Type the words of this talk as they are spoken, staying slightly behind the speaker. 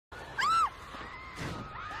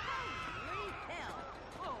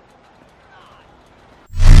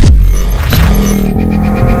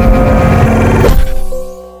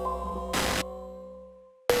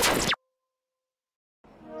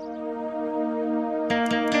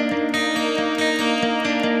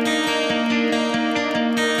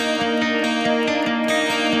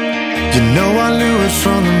You know I knew it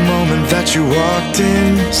from the moment that you walked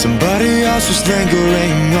in. Somebody else was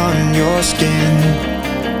lingering on your skin.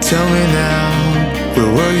 Tell me now,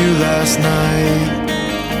 where were you last night?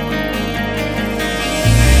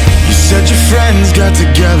 You said your friends got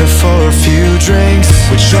together for a few drinks.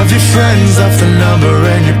 Which of your friends left the number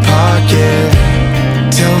in your pocket?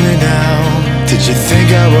 Tell me now, did you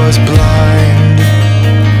think I was blind?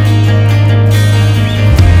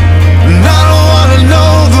 And I don't wanna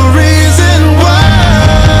know the reason why.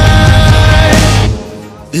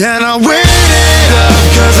 Yeah, and I waited up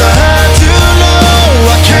 'cause I had to know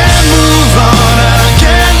I can't move on and I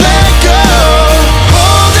can't let go.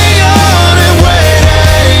 Holding on and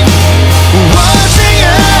waiting, watching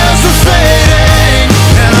as we're fading.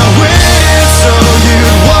 And I waited so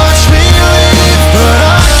you'd watch me leave, but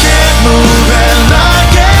I can't move and I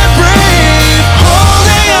can't breathe.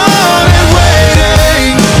 Holding on and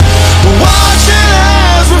waiting, watching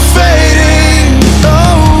as we're fading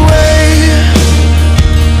away.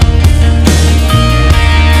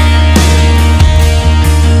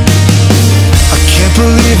 I can't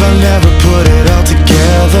believe I never put it all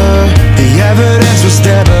together. The evidence was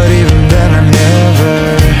there, but even then I never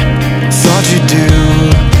thought you'd do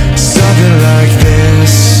something like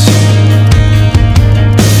this.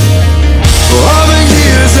 All the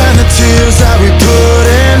years and the tears that we put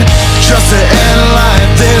in, just to end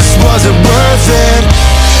like this, was it worth it?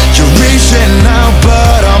 You're reaching out,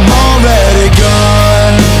 but I'm already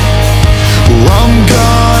gone. I'm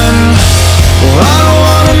gone. I don't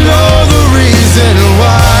wanna know the reason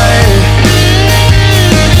why.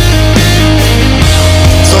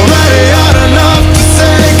 It's already hard enough to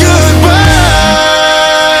say goodbye.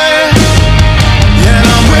 And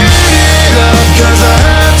I'm waiting up 'cause I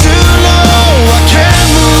had to know I can't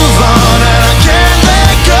move on and I can't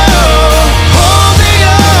let go. Holding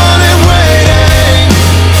on and waiting,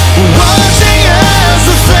 watching as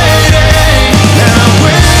we're fading. And I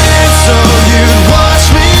waited so you'd watch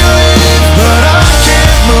me leave, but I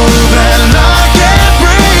can't move and I can't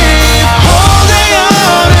breathe. Holding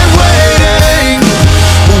on and waiting,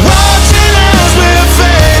 watching as we're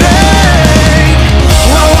fading.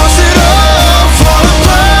 I watch it all fall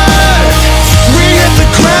apart. We hit the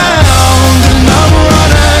ground and I'm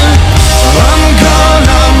running. I'm gone,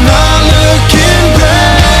 I'm not looking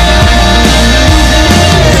back.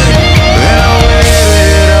 And I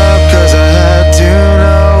waited up 'cause I had to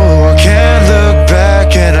know I can't look back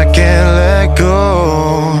and I can't let go.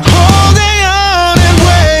 Holding on and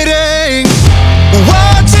waiting,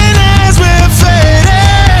 watching as we're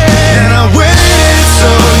fading. And I waited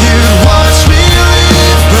so you'd watch me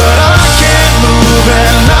leave, but I can't move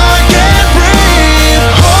and I can't breathe.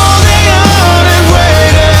 Holding on and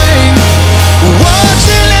waiting,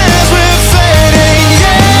 watching as we're fading,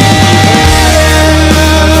 yeah.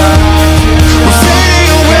 We're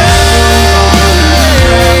fading away.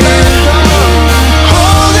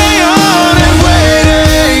 Holding on and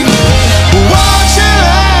waiting, watching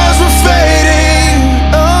as we're fading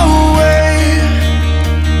away.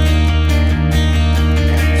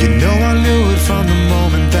 You know I knew it from the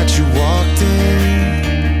moment that you walked in.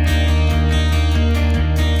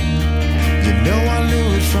 You know I knew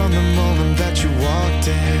it from the moment that you walked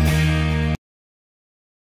in.